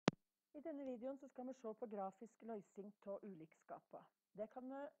I denne videoen så skal vi se på grafisk løsning av ulikskaper. Det kan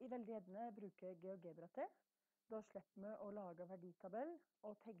vi i veldig gjerne bruke geogebra til. Da slipper vi å lage verditabell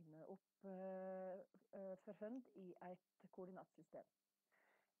og tegne opp for hånd i et koordinatsystem.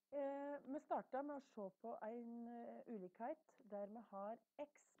 Vi starter med å se på en ulikhet der vi har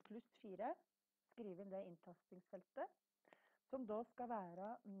x pluss 4, skriv inn det inntastingsfeltet, som da skal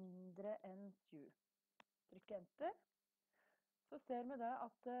være mindre enn 20. Trykk enter. Så ser vi da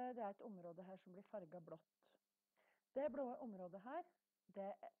at det er et område her som blir farget blått. Det blå området her, det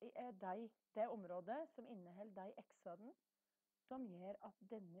er det området som inneholder de x-ene som gjør at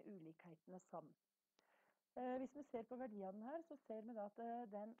denne ulikheten er sann. Hvis vi ser på verdiene her, så ser vi da at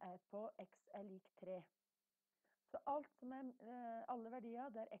den er på x er lik 3. Så alle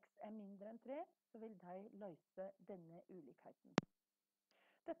verdier der x er mindre enn 3, så vil de løse denne ulikheten.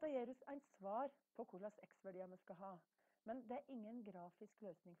 Dette gir oss en svar på hvilke x-verdier vi skal ha. Men det er ingen grafisk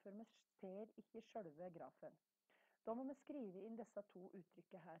løsning, for vi ser ikke selve grafen. Da må vi skrive inn disse to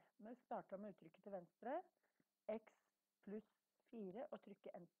uttrykkene her. Vi starter med uttrykket til venstre, x pluss 4, og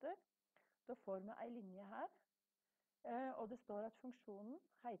trykker enter. Da får vi en linje her, og det står at funksjonen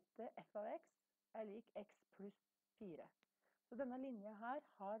heter f av x er lik x pluss 4. Så denne linjen her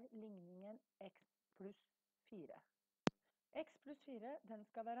har ligningen x pluss 4. X pluss 4, den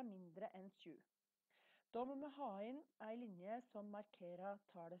skal være mindre enn 20. Da må vi ha inn en linje som markerer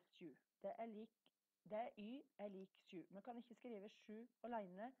tallet 7. Det er y er lik 7. Vi kan ikke skrive 7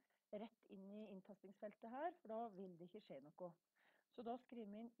 alene rett inn i inntastingsfeltet her, for da vil det ikke skje noe. Så da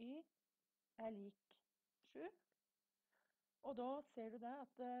skriver vi inn y er lik 7. Og da ser du det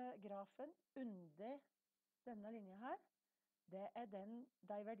at grafen under denne linjen her, det er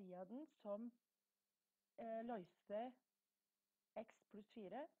de verdiene som løser x pluss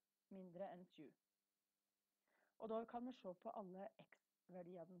 4 mindre enn 7. Og da kan vi se på alle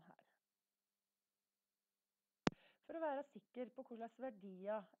x-verdiene her. For å være sikker på hvilke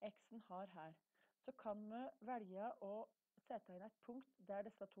verdier x-en har her, så kan vi velge å sette inn et punkt der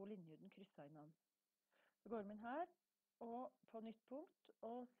disse to linjene krysser hverandre. Så går vi inn her, og på nytt punkt,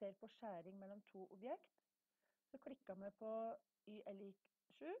 og ser på skjæring mellom to objekt. Så klikker vi på y er lik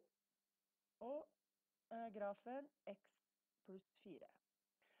 7, og grafen x pluss 4.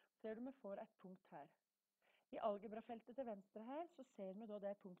 Ser du vi får et punkt her. I algebrafeltet til venstre her, så ser vi da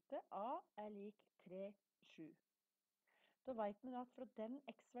det punktet a er lik 3, 7. Da vet vi at fra den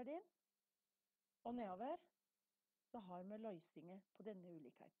x-verdien og nedover, så har vi løsninger på denne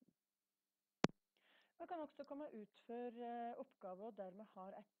ulikheten. Vi kan også komme ut for oppgaver der vi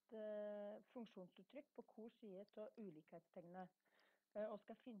har et funksjonsuttrykk på hver side av ulikhetstegnet, og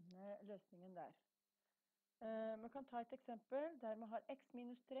skal finne løsningen der. Vi kan ta et eksempel der vi har x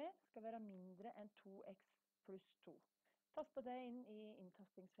minus 3 skal være mindre enn 2x pluss 2. Taste det inn i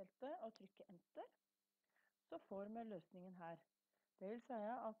inntastingsfeltet og trykke enter. Så får vi løsningen her. Det vil si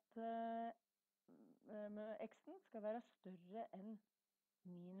at x-en skal være større enn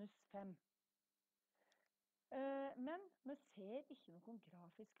minus 5. Men vi ser ikke noen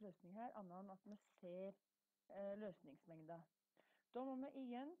grafisk løsning her, annet enn at vi ser løsningsmengda. Da må vi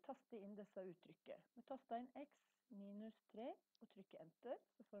igjen taste inn disse uttrykket. Vi taster inn x minus 3 og trykker enter,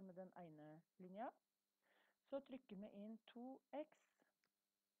 så får vi den ene linja. Så trykker vi inn 2x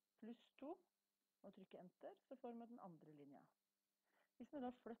pluss 2 og trykker enter, så får vi den andre linja. Hvis vi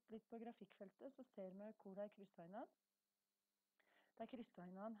da flytter litt på grafikkfeltet, så ser vi hvor det er krysshøynene. Det er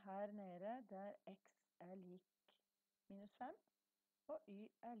krysshøynene her nede der x er lik minus 5 og y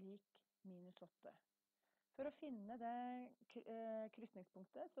er lik minus 8. For å finne det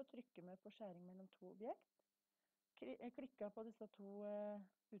kryssningspunktet så trykker vi på skjæring mellom to objekt. Klikker på disse to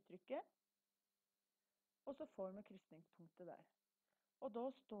uttrykket. Og så får vi kryssningspunktet der. Og da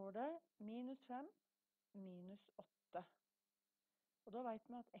står det minus 5, minus 8. Og da vet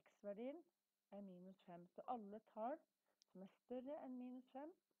vi at x-verdien er minus 5. Så alle tall som er større enn minus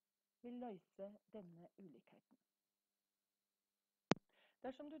 5 vil løse denne ulikheten.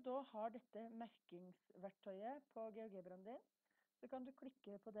 Dersom du da har dette merkingsverktøyet på geogebraen din, så kan du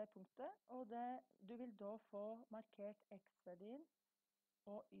klikke på det punktet, og du vil da få markert x-verdien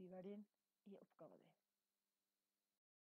og y-verdien i oppgaven din.